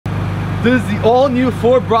This is the all-new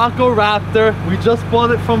Ford Bronco Raptor. We just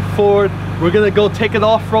bought it from Ford. We're gonna go take it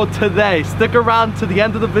off-road today. Stick around to the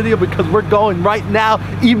end of the video because we're going right now,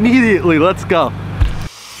 immediately. Let's go.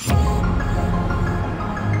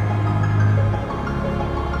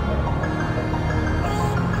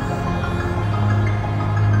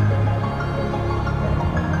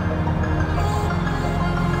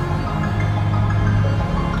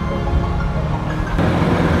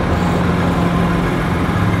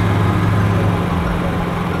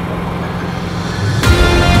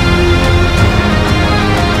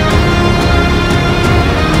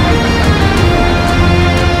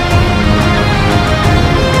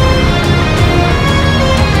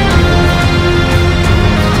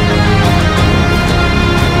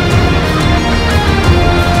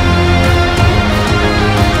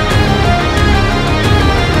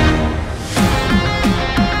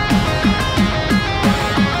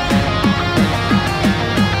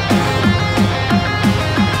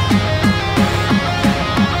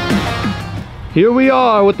 Here we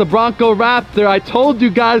are with the Bronco Raptor. I told you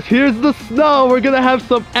guys, here's the snow. We're gonna have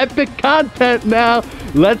some epic content now.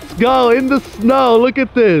 Let's go in the snow. Look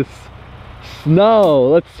at this. Snow.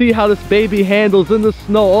 Let's see how this baby handles in the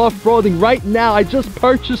snow off-roading right now. I just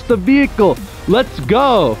purchased the vehicle. Let's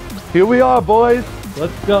go. Here we are, boys.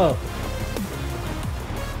 Let's go.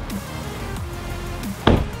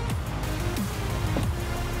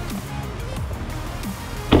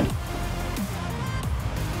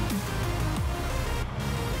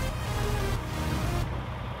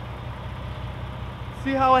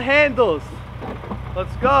 See how it handles.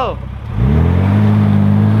 Let's go.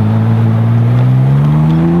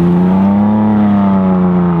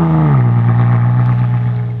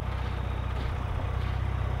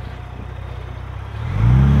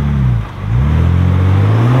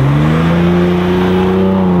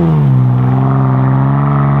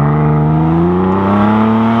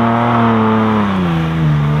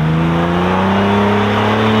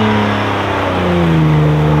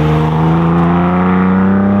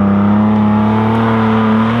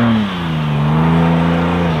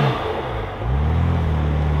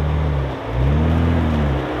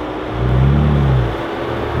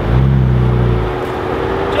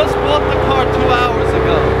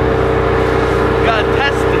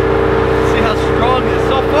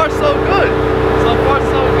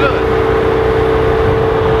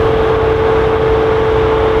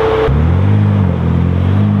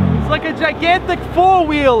 Gigantic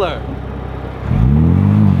four-wheeler.